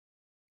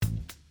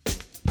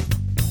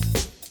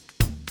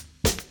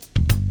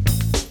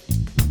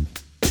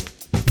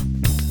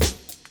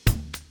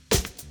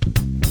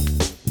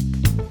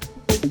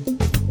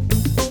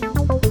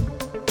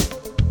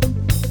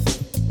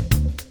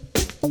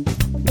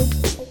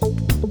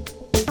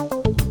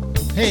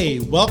Hey,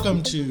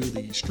 welcome to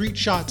the Street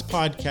Shots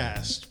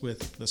podcast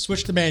with the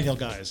Switch to Manual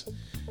guys.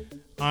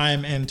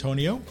 I'm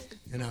Antonio.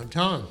 And I'm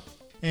Tom.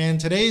 And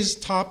today's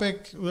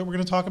topic that we're going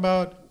to talk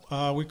about,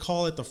 we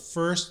call it the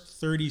first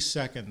 30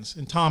 seconds.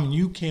 And Tom,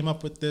 you came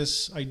up with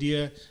this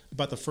idea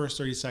about the first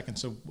 30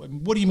 seconds. So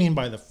what do you mean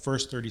by the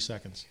first 30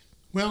 seconds?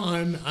 Well,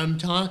 I'm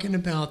talking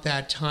about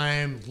that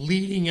time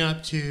leading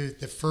up to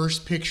the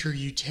first picture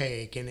you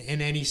take in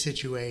any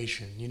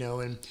situation,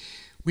 and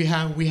we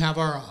have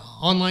our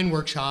online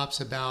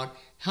workshops about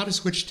how to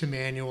switch to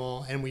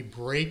manual, and we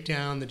break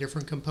down the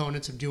different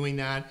components of doing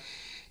that.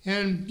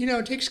 And,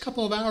 it takes a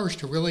couple of hours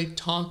to really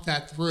talk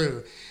that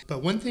through.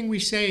 But one thing we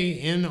say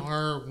in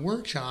our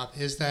workshop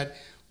is that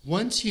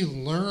once you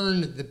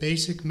learn the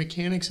basic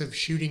mechanics of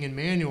shooting in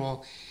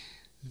manual,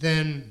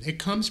 then it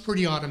comes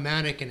pretty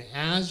automatic. And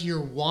as you're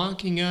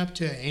walking up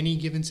to any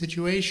given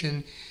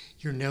situation,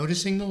 you're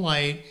noticing the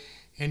light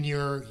and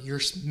you're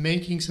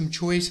making some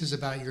choices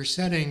about your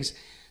settings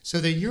so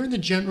that you're in the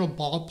general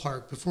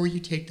ballpark before you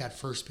take that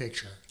first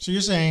picture. So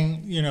you're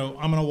saying,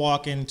 I'm going to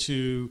walk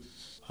into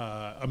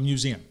a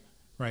museum,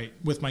 right,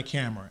 with my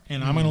camera.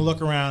 And I'm going to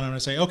look around and I'm going to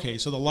say, okay,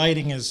 so the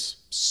lighting is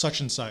such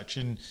and such.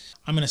 And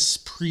I'm going to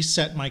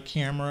preset my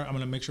camera. I'm going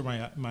to make sure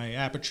my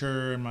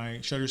aperture and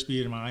my shutter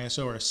speed and my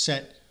ISO are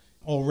set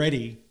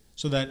already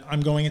so that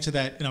I'm going into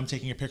that and I'm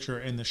taking a picture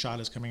and the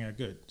shot is coming out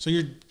good. So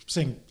you're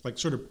saying like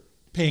sort of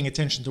paying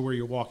attention to where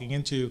you're walking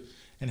into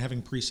and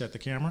having preset the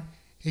camera?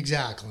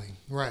 Exactly,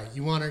 right.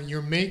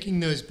 You're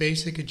making those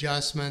basic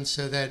adjustments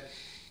so that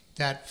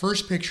that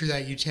first picture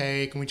that you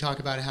take, and we talk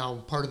about how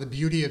part of the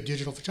beauty of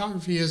digital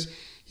photography is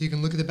you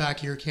can look at the back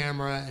of your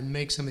camera and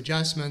make some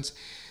adjustments.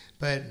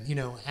 But,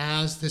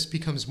 as this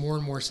becomes more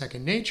and more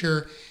second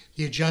nature,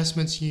 the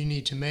adjustments you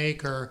need to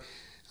make are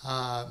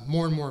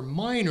more and more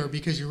minor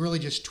because you're really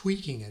just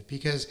tweaking it.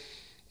 Because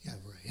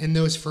in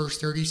those first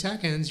 30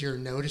 seconds, you're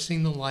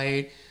noticing the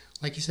light.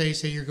 Like you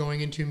say you're going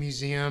into a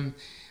museum.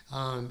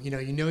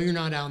 You're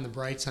not out in the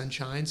bright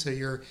sunshine, so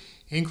you're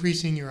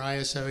increasing your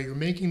ISO, you're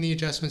making the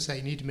adjustments that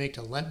you need to make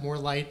to let more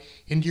light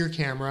into your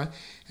camera.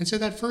 And so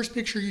that first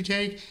picture you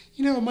take,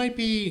 it might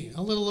be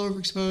a little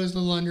overexposed, a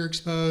little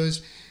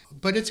underexposed,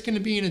 but it's going to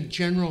be in a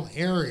general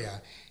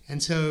area.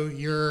 And so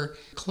you're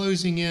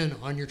closing in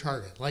on your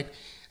target. Like,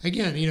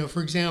 again,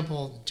 for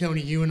example,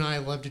 Tony, you and I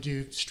love to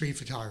do street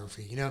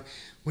photography.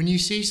 When you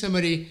see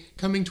somebody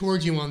coming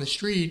towards you on the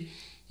street,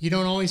 you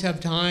don't always have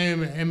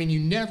time. You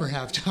never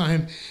have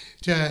time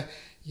to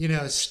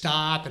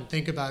stop and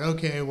think about,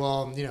 okay,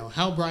 well,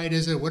 how bright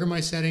is it? What are my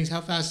settings?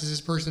 How fast is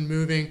this person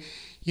moving?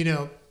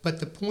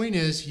 But the point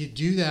is you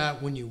do that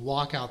when you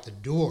walk out the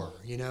door,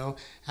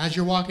 as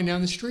you're walking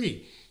down the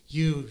street,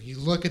 you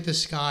look at the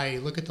sky, you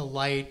look at the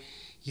light,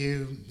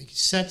 you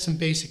set some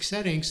basic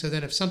settings so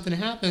that if something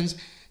happens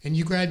and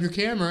you grab your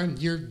camera,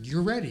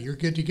 you're ready, you're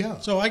good to go.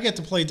 So I get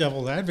to play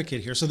devil's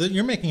advocate here. So that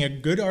you're making a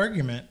good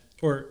argument,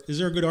 or is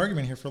there a good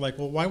argument here for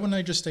why wouldn't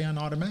I just stay on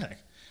automatic?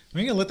 I'm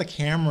going to let the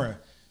camera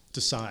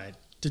decide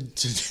to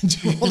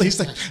do all these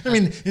things.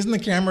 Isn't the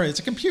camera, it's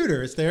a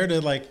computer. It's there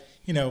to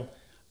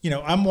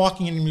I'm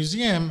walking in a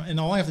museum and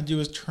all I have to do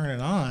is turn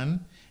it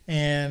on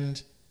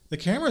and the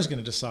camera is going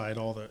to decide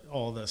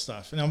all the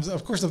stuff. And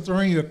of course I'm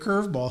throwing you a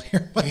curveball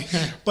here,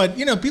 but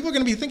people are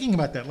going to be thinking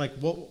about that. Like,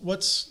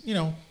 what's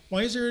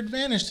why is there an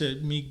advantage to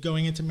me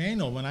going into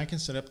manual when I can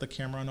set up the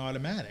camera on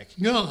automatic?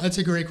 No, that's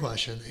a great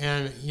question.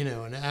 And,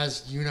 and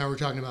as you and I were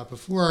talking about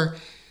before,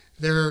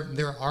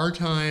 there are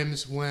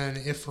times when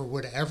if for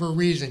whatever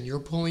reason you're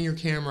pulling your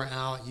camera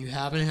out, you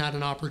haven't had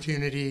an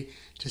opportunity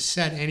to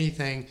set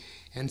anything,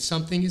 and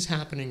something is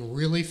happening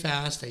really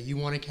fast that you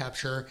want to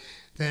capture,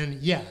 then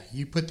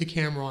you put the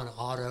camera on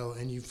auto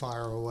and you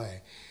fire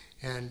away.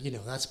 And,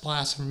 that's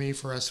blasphemy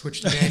for us switch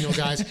to manual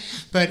guys,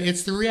 but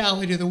it's the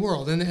reality of the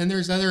world. And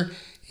there's other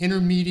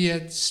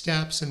intermediate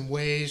steps and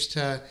ways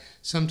to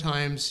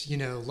sometimes,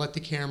 let the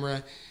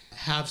camera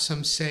have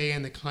some say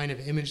in the kind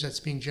of image that's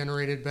being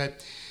generated.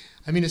 But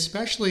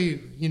especially,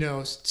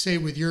 say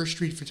with your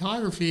street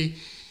photography,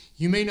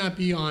 you may not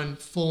be on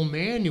full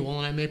manual,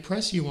 and I may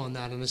press you on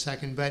that in a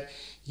second, but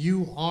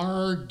you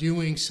are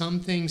doing some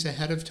things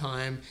ahead of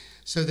time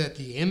so that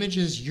the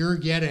images you're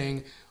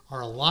getting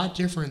are a lot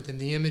different than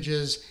the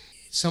images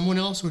someone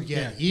else would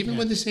get,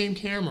 with the same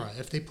camera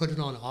if they put it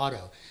on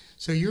auto.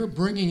 So you're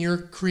bringing your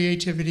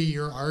creativity,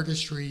 your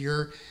artistry,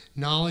 your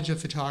knowledge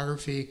of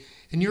photography,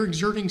 and you're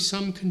exerting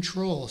some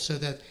control so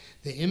that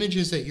the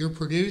images that you're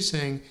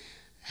producing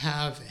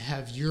have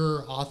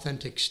your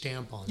authentic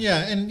stamp on it.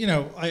 Yeah, and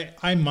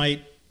I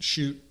might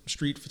shoot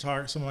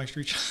some of my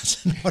street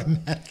shots in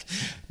automatic,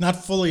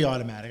 not fully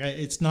automatic.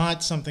 It's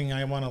not something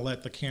I want to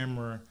let the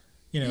camera,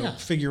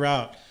 figure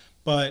out.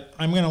 But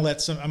I'm going to let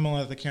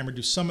the camera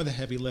do some of the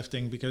heavy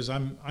lifting because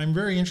I'm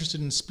very interested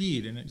in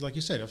speed. And like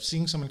you said, if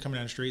seeing someone coming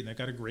down the street and they've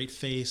got a great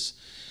face,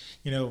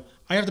 I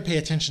have to pay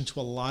attention to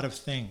a lot of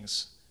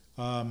things.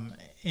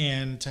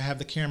 And to have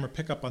the camera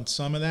pick up on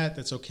some of that,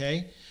 that's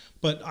okay.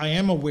 But I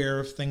am aware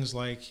of things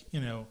like,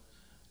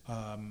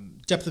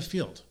 depth of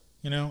field.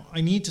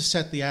 I need to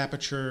set the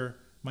aperture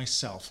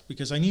myself,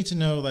 because I need to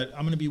know that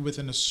I'm going to be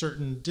within a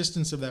certain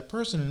distance of that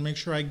person and make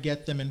sure I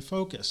get them in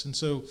focus. And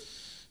so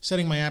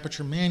setting my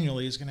aperture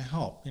manually is going to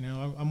help. You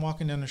know, I'm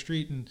walking down the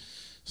street and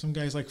some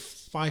guy's like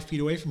 5 feet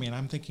away from me, and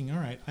I'm thinking, all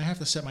right, I have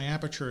to set my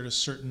aperture at a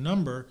certain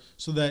number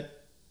so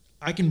that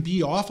I can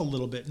be off a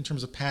little bit in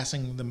terms of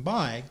passing them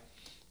by,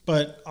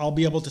 but I'll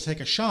be able to take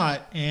a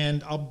shot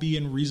and I'll be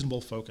in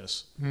reasonable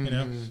focus. You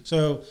know,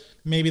 so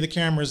maybe the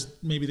camera's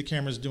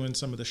doing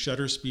some of the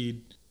shutter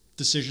speed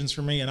decisions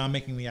for me, and I'm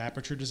making the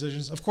aperture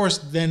decisions. Of course,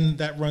 then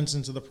that runs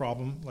into the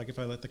problem. Like if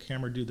I let the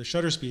camera do the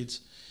shutter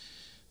speeds,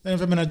 then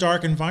if I'm in a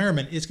dark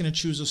environment, it's going to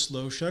choose a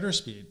slow shutter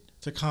speed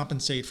to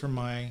compensate for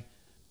my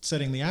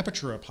setting the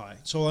aperture up high.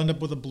 So I'll end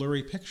up with a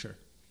blurry picture.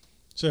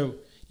 So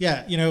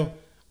yeah, you know,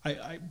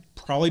 I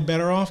probably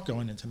better off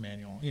going into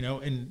manual, you know,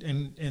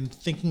 and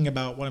thinking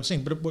about what I'm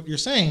saying. But what you're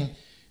saying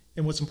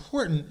and what's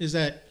important is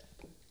that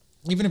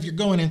even if you're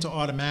going into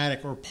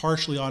automatic or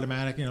partially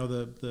automatic, you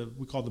know,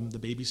 we call them the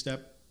baby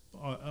step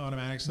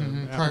automatics,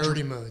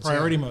 priority modes.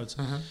 Priority modes.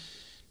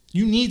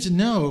 You need to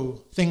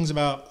know things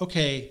about,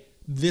 okay,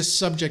 this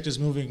subject is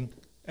moving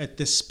at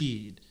this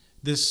speed.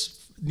 This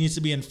needs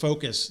to be in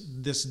focus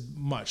this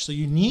much. So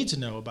you need to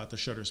know about the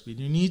shutter speed.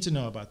 You need to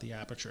know about the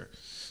aperture.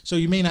 So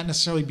you may not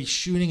necessarily be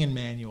shooting in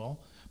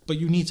manual, but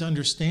you need to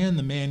understand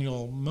the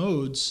manual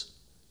modes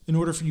in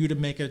order for you to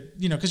make a,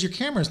 you know, because your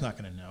camera is not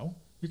going to know.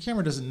 Your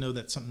camera doesn't know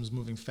that something's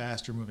moving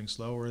fast or moving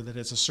slow, or that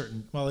it's a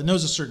certain, well, it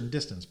knows a certain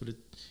distance, but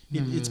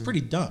it's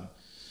pretty dumb.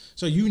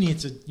 So you need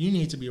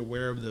to be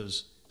aware of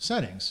those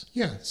settings.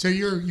 Yeah. So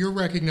you're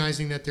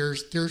recognizing that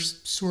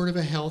there's sort of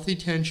a healthy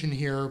tension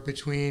here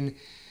between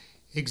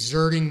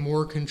exerting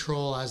more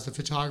control as the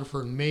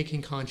photographer and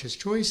making conscious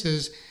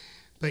choices,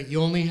 but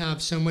you only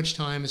have so much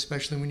time,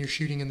 especially when you're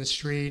shooting in the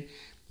street.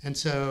 And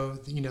so,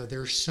 you know,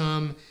 there's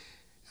some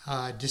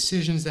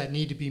decisions that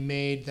need to be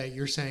made that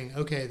you're saying,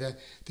 okay,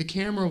 the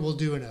camera will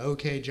do an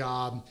okay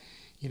job,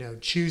 you know,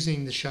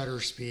 choosing the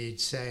shutter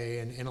speed, say,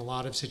 in a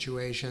lot of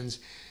situations.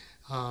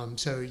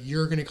 So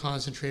you're going to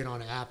concentrate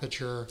on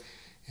aperture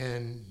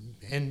and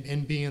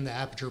be in the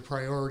aperture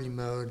priority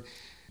mode.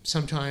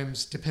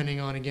 Sometimes, depending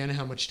on, again,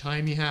 how much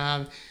time you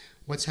have,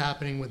 what's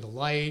happening with the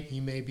light,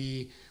 you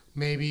maybe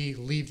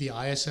leave the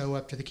ISO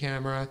up to the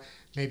camera.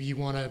 Maybe you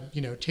want to,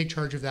 you know, take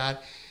charge of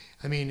that.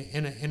 I mean,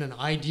 in an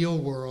ideal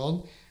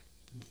world,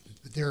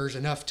 there's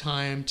enough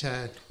time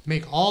to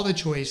make all the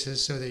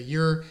choices so that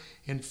you're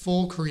in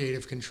full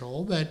creative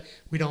control, but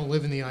we don't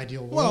live in the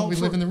ideal world. Well, we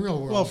live in the real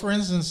world. Well, for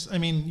instance, I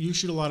mean, you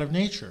shoot a lot of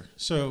nature.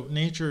 So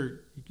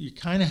nature, you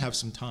kind of have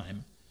some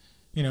time.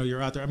 You know,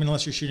 you're out there. I mean,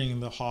 unless you're shooting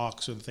the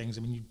hawks or the things.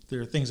 I mean, there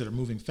are things that are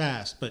moving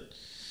fast. But,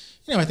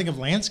 you know, I think of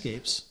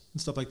landscapes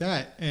and stuff like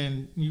that,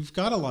 and you've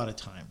got a lot of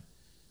time.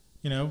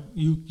 You know,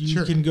 you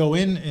Sure. can go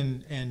in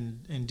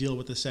and deal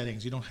with the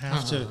settings. You don't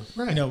have to.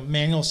 Right. You know,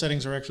 manual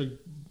settings are actually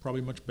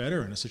probably much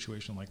better in a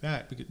situation like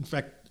that. Because, in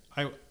fact,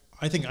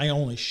 I think I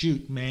only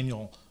shoot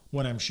manual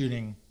when I'm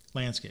shooting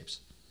landscapes.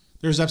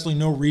 There's absolutely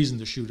no reason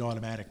to shoot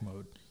automatic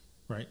mode,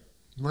 right?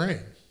 Right.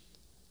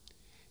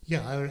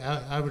 Yeah,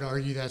 I would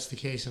argue that's the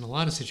case in a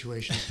lot of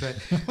situations, but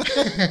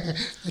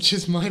that's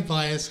just my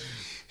bias.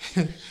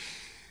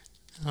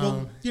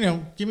 Well, you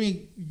know, give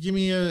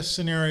me a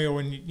scenario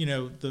when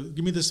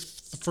give me this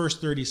first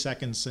 30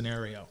 second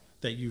scenario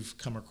that you've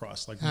come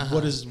across. Like,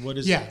 what is?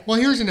 Yeah. Well,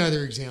 here's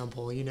another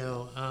example. You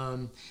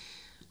know,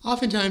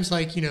 oftentimes,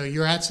 like, you know,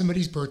 you're at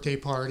somebody's birthday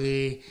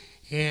party,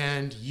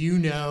 and you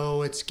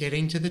know it's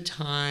getting to the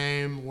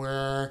time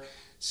where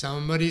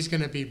somebody's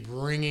going to be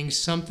bringing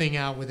something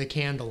out with a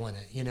candle in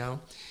it, you know?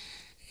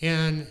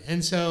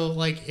 And so,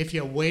 like, if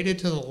you waited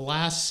to the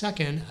last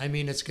second, I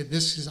mean, this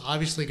is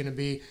obviously going to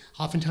be,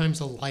 oftentimes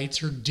the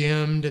lights are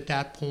dimmed at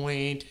that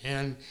point,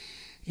 and,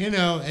 you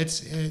know,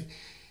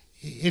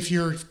 if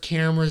your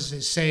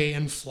camera's, say,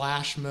 in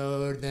flash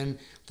mode, then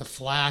the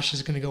flash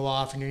is going to go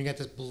off, and you're going to get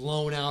this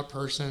blown out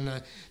person,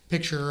 a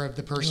picture of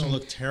the person. It's going to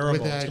look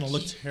terrible. It's going to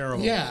look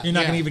terrible. Yeah. You're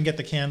not going to even get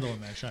the candle in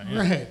that shot. Yeah.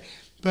 Right.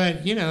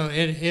 But, you know,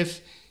 if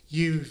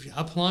you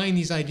applying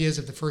these ideas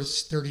of the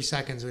first 30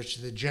 seconds, which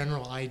the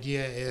general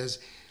idea is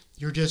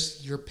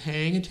you're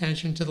paying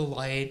attention to the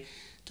light,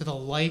 to the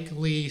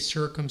likely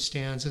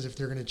circumstances, if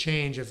they're going to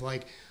change, of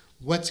like,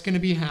 what's going to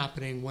be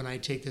happening when I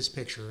take this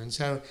picture. And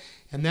so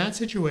in that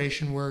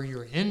situation where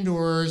you're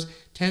indoors,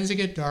 tends to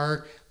get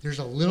dark, there's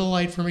a little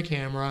light from a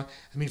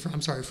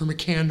from a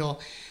candle,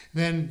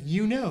 then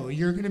you know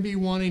you're going to be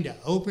wanting to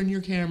open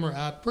your camera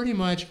up pretty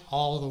much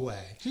all the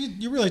way.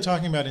 You're really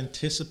talking about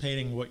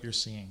anticipating what you're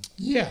seeing.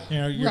 Yeah, you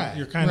know,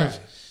 you're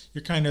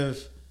kind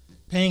of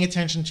paying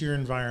attention to your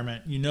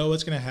environment. You know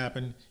what's going to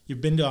happen.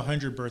 You've been to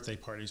 100 birthday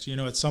parties. You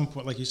know, at some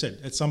point, like you said,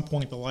 at some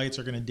point the lights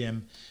are going to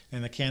dim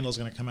and the candle's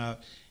going to come out.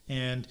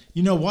 And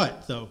you know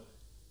what, though?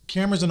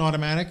 Cameras in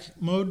automatic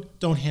mode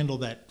don't handle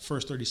that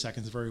first 30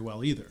 seconds very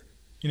well either.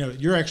 You know,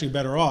 you're actually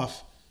better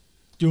off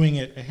doing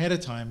it ahead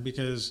of time,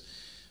 because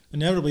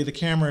inevitably the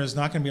camera is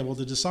not going to be able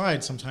to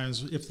decide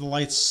sometimes if the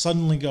lights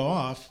suddenly go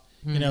off.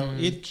 You know,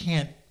 it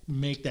can't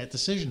make that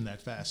decision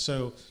that fast.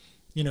 So,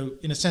 you know,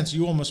 in a sense,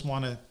 you almost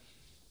want to,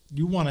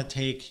 you want to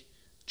take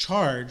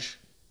charge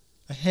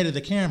ahead of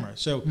the camera.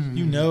 So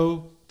you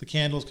know the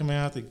candle's coming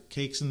out, the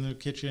cake's in the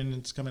kitchen,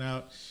 it's coming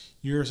out.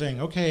 You're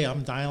saying, okay,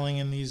 I'm dialing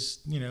in these,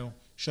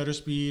 shutter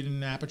speed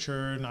and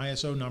aperture and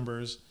ISO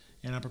numbers,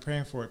 and I'm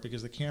preparing for it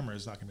because the camera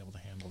is not going to be able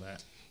to handle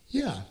that.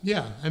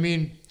 Yeah. I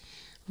mean,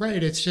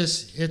 right. It's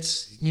just,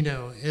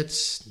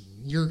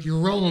 you're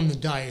rolling the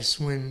dice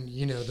when,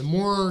 the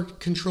more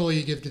control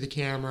you give to the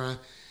camera,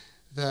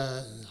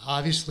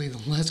 obviously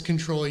the less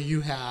control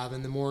you have,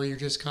 and the more you're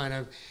just kind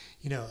of,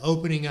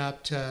 opening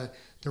up to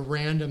the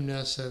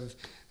randomness of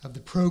the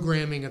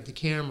programming of the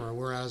camera.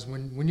 Whereas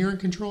when you're in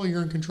control,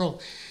 you're in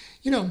control.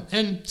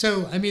 And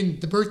so, I mean,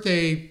 the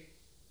birthday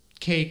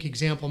cake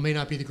example may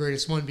not be the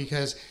greatest one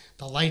because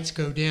the lights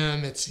go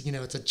dim. It's,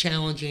 it's a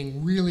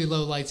challenging, really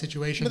low light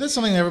situation. But that's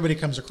something that everybody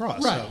comes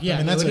across. Right. So, Yeah.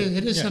 I mean,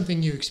 it is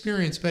something you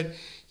experience. But,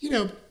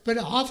 but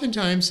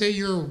oftentimes, say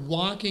you're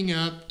walking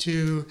up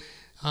to,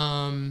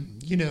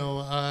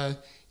 your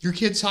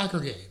kid's soccer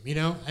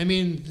game, I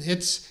mean,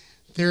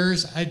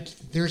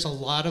 there's a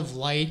lot of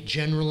light.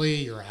 Generally,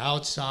 you're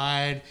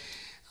outside.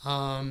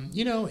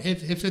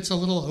 If it's a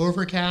little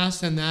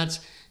overcast, then that's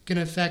going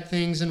to affect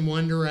things in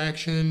one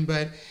direction.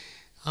 But,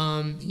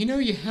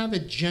 you have a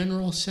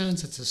general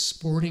sense it's a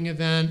sporting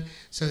event,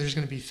 so there's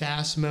going to be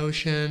fast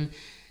motion.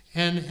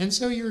 And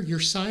so you're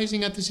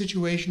sizing up the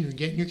situation, you're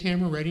getting your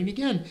camera ready. And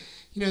again,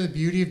 the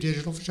beauty of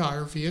digital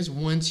photography is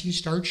once you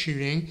start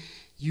shooting,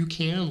 you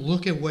can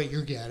look at what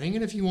you're getting.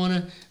 And if you want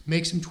to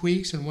make some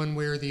tweaks in one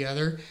way or the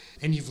other,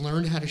 and you've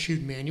learned how to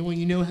shoot manual,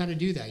 you know how to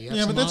do that.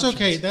 But that's options.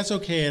 okay. That's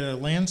okay at a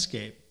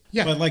landscape.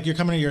 Yeah. But like you're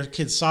coming to your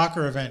kid's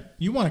soccer event,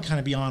 you want to kind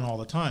of be on all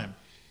the time,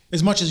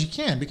 as much as you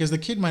can, because the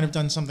kid might have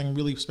done something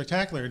really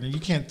spectacular, and you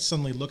can't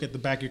suddenly look at the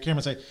back of your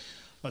camera and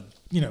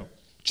say,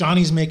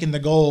 Johnny's making the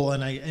goal,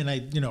 and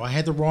I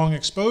had the wrong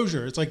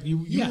exposure. It's like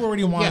you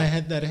already want to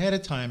have that ahead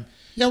of time.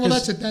 Yeah, well,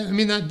 that's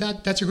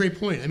a great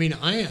point. I mean,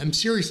 I am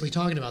seriously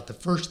talking about the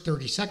first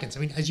 30 seconds. I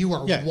mean, as you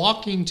are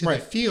walking to the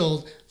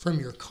field from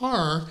your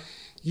car,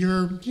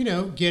 you're,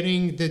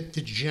 getting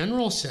the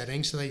general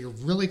setting so that you're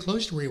really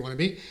close to where you want to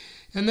be.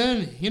 And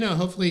then,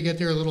 hopefully you get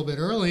there a little bit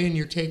early and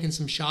you're taking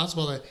some shots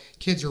while the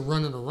kids are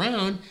running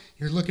around.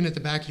 You're looking at the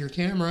back of your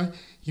camera.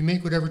 You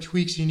make whatever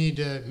tweaks you need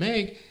to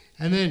make,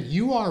 and then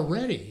you are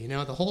ready.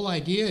 The whole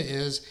idea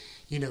is,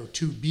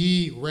 to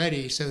be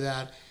ready so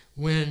that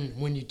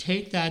when you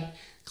take that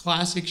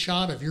classic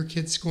shot of your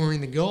kid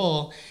scoring the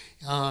goal,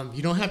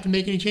 you don't have to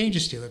make any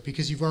changes to it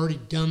because you've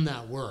already done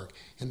that work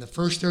in the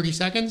first 30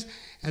 seconds.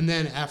 And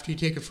then after you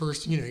take your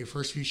first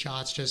few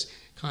shots, just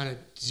kind of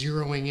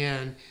zeroing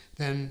in,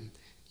 then,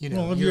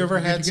 have you ever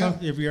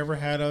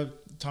had a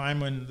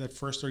time when the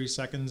first 30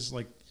 seconds,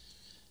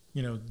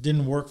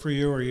 didn't work for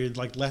you, or you'd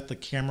let the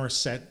camera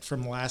set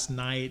from last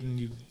night and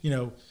you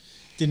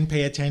didn't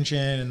pay attention,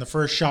 and the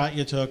first shot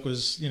you took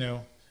was,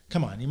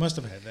 come on, you must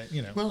have had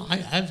that, Well,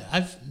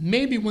 I've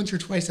maybe once or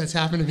twice that's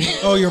happened to me.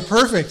 Oh, you're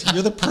perfect.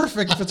 You're the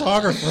perfect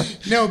photographer.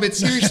 No, but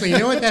seriously,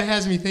 what that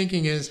has me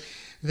thinking is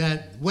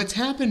that what's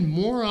happened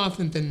more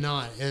often than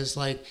not is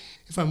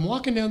if I'm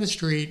walking down the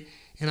street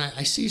and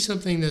I see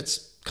something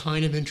that's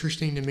kind of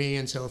interesting to me,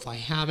 and so if I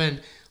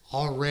haven't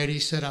already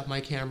set up my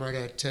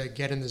camera to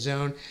get in the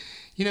zone,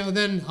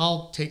 then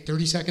I'll take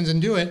 30 seconds and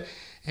do it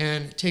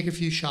and take a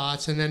few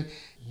shots. And then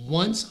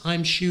once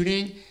I'm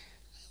shooting,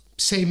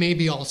 say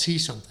maybe I'll see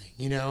something,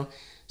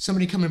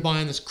 somebody coming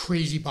by on this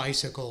crazy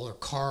bicycle or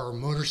car or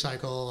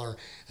motorcycle or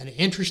an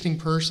interesting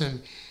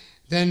person,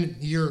 then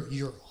you've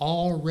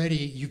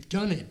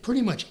done it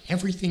pretty much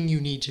everything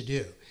you need to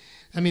do.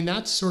 I mean,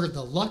 that's sort of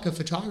the luck of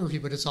photography,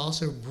 but it's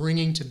also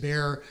bringing to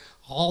bear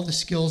all the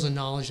skills and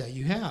knowledge that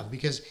you have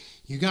because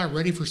you got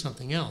ready for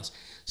something else.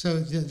 So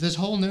this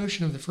whole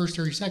notion of the first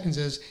 30 seconds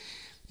is,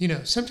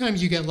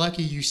 sometimes you get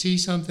lucky, you see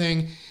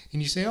something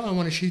and you say, oh, I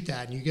want to shoot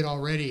that, and you get all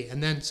ready,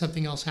 and then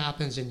something else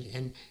happens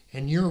and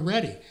you're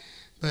ready.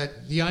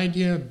 But the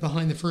idea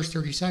behind the first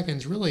 30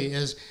 seconds really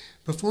is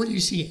before you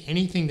see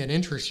anything that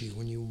interests you,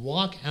 when you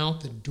walk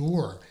out the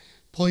door,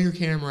 pull your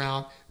camera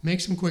out,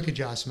 make some quick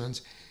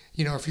adjustments.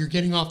 If you're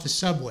getting off the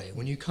subway,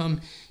 when you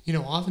come,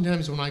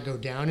 oftentimes when I go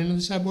down into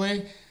the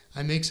subway,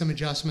 I make some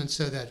adjustments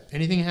so that if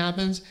anything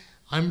happens,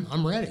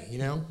 I'm ready.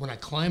 When I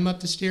climb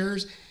up the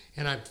stairs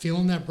and I'm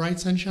feeling that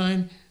bright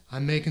sunshine,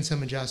 I'm making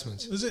some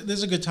adjustments. This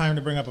is a good time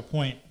to bring up a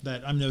point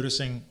that I'm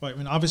noticing. I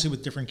mean, obviously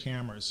with different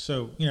cameras.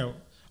 So,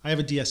 I have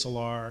a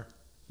DSLR,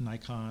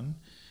 Nikon.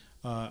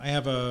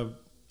 I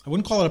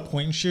wouldn't call it a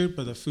point and shoot,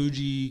 but the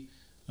Fuji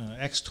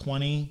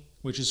X20,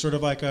 which is sort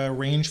of like a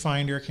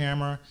rangefinder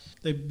camera.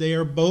 They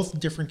are both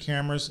different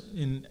cameras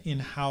in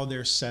how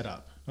they're set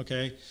up.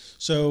 Okay,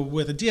 so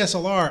with a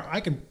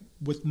DSLR,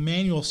 with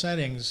manual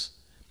settings,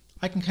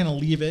 I can kind of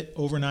leave it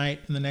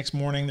overnight, and the next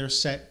morning they're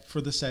set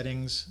for the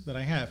settings that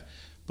I have.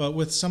 But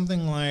with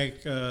something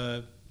like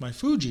my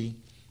Fuji,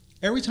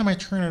 every time I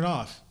turn it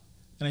off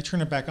and I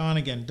turn it back on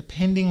again,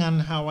 depending on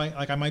how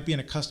I might be in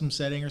a custom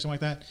setting or something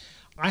like that,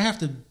 I have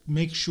to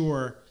make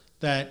sure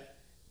that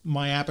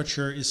my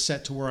aperture is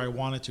set to where I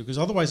want it to, because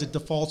otherwise it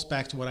defaults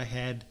back to what I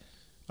had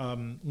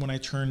when I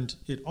turned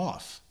it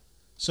off.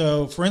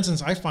 So, for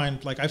instance, I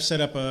find like I've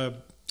set up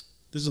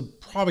this is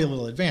probably a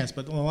little advanced,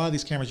 but on a lot of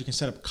these cameras you can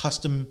set up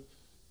custom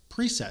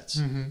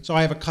presets. So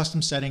I have a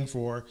custom setting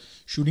for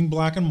shooting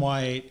black and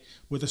white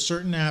with a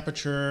certain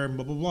aperture,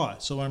 blah, blah, blah.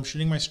 So when I'm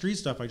shooting my street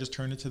stuff, I just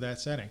turn it to that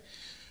setting.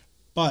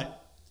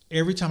 But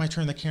every time I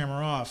turn the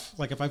camera off,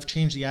 like if I've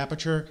changed the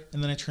aperture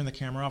and then I turn the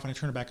camera off and I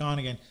turn it back on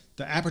again,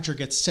 the aperture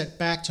gets set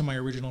back to my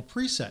original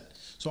preset.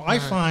 So I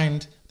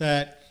find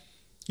that,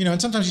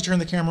 and sometimes you turn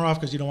the camera off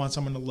because you don't want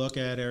someone to look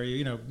at it, or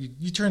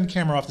you turn the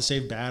camera off to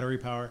save battery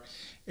power.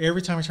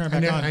 Every time I turn it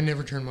back on. I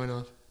never turn mine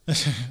off.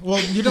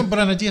 Well, you don't, but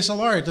on a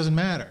DSLR, it doesn't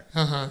matter.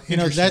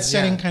 That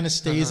setting kind of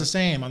stays the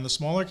same. On the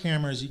smaller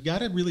cameras, you got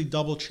to really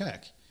double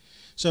check.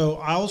 So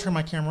I'll turn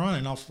my camera on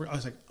and I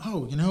was like,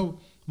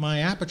 my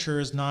aperture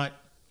is not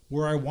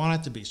where I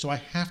want it to be. So I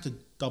have to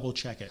double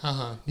check it.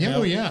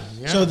 Yeah.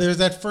 So there's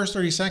that first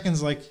 30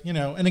 seconds,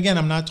 and again,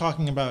 I'm not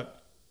talking about,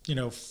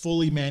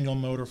 fully manual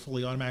mode or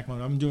fully automatic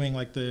mode. I'm doing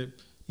like the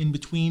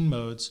in-between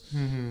modes.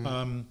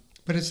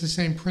 But it's the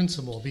same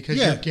principle because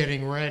you're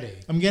getting ready.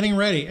 I'm getting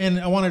ready.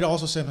 And I wanted to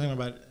also say something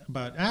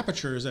about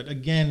aperture is that,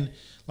 again,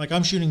 like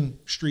I'm shooting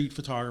street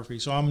photography,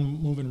 so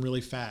I'm moving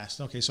really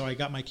fast. Okay, so I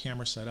got my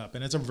camera set up,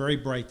 and it's a very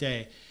bright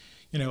day.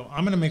 I'm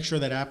going to make sure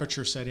that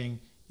aperture setting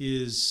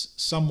is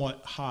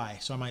somewhat high.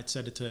 So I might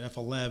set it to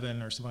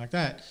f11 or something like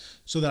that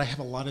so that I have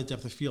a lot of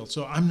depth of field.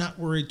 So I'm not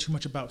worried too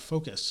much about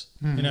focus,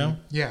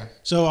 Yeah.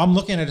 So I'm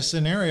looking at a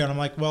scenario and I'm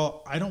like,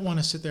 well, I don't want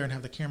to sit there and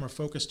have the camera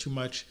focus too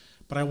much,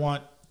 but I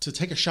want to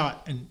take a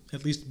shot and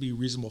at least be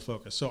reasonable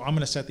focus. So I'm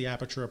going to set the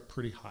aperture up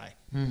pretty high.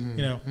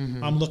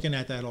 I'm looking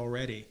at that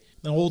already.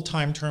 The old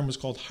time term was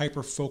called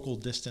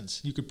hyperfocal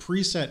distance. You could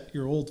preset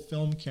your old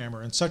film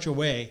camera in such a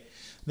way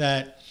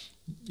that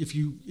if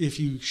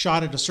you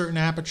shot at a certain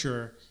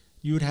aperture,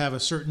 you would have a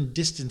certain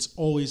distance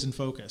always in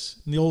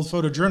focus. And the old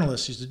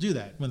photojournalists used to do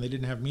that when they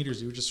didn't have meters.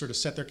 They would just sort of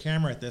set their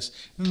camera at this,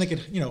 and then they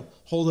could,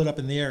 hold it up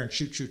in the air and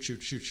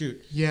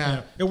shoot.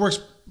 Yeah. It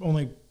works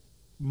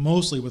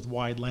mostly with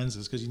wide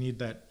lenses because you need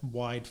that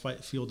wide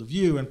field of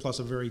view and plus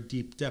a very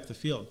deep depth of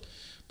field.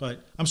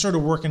 But I'm sort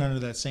of working under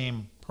that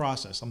same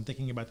process. I'm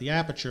thinking about the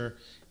aperture,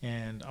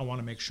 and I want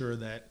to make sure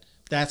that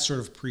that's sort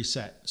of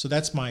preset. So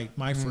that's my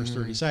first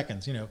 30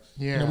 seconds. We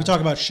talk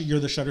about you're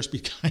the shutter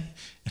speed guy,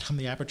 and I'm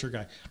the aperture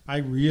guy. I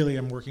really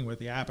am working with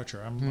the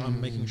aperture.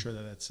 I'm making sure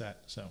that that's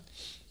set. So.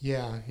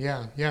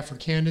 Yeah. For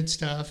candid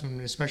stuff,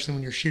 and especially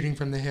when you're shooting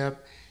from the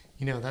hip,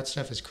 that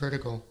stuff is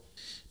critical.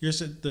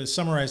 To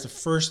summarize, the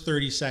first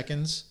 30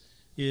 seconds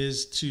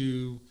is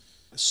to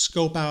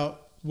scope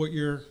out where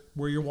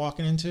you're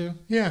walking into.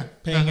 Yeah.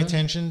 Paying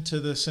attention to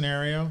the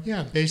scenario.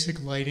 Yeah.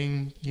 Basic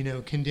lighting,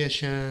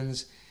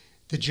 conditions,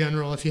 the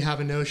general, if you have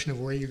a notion of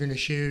where you're going to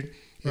shoot.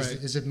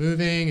 Is it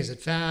moving? Is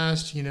it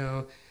fast?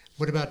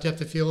 What about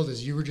depth of field,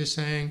 as you were just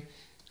saying?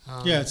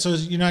 So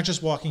you're not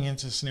just walking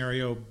into a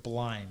scenario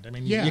blind. I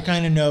mean, you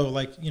kind of know,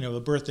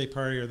 the birthday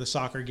party or the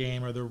soccer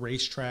game or the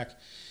racetrack.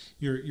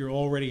 You're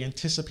already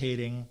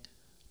anticipating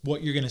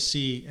what you're going to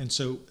see, and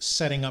so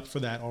setting up for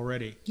that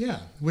already. Yeah,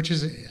 which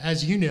is,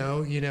 as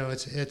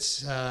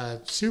it's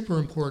super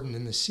important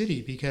in the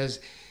city because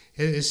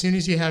as soon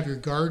as you have your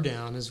guard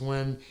down is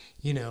when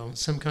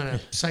some kind of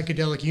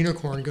psychedelic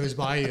unicorn goes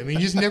by you. I mean,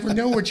 you just never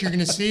know what you're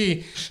going to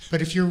see.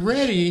 But if you're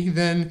ready,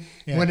 then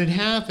when it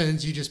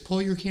happens, you just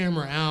pull your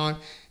camera out,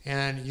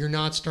 and you're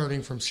not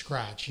starting from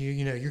scratch.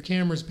 Your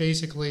camera's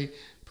basically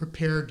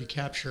prepared to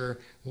capture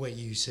what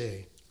you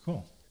see.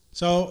 Cool.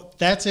 So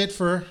that's it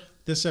for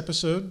this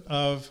episode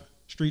of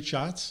Street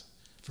Shots.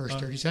 First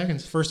 30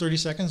 seconds. First 30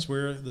 seconds.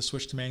 We're the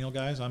Switch to Manual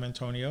guys. I'm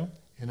Antonio.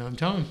 And I'm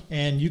Tom.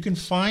 And you can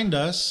find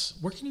us.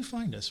 Where can you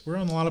find us? We're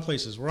on a lot of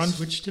places. We're on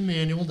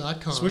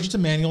switchtomanual.com.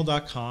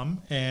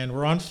 Switchtomanual.com. And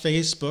we're on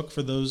Facebook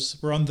for those.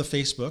 We're on the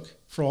Facebook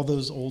for all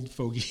those old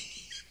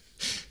fogies.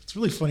 It's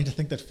really funny to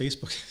think that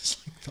Facebook is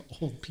like the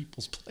old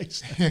people's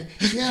place.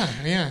 Yeah.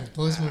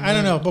 I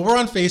don't know, but we're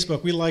on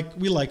Facebook. We like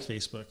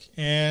Facebook,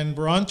 and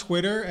we're on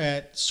Twitter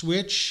at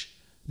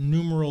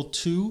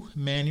Switch2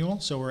 Manual.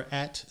 So we're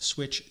at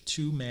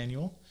Switch2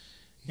 Manual,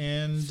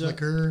 and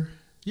Flickr.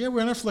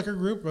 We're in our Flickr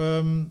group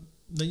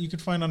that you can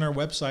find on our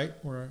website.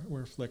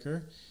 We're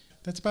Flickr.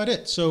 That's about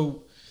it.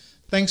 So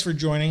thanks for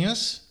joining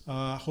us.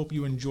 Hope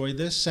you enjoyed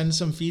this. Send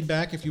some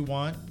feedback if you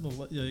want.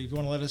 If you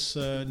want to let us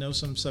know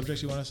some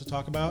subjects you want us to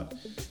talk about,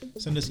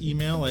 send us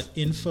email at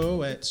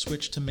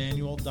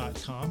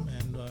info@switchtomanual.com,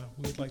 and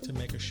we'd like to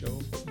make a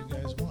show if you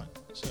guys want.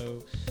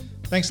 So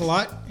thanks a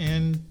lot,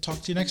 and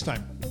talk to you next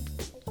time.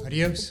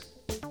 Adios.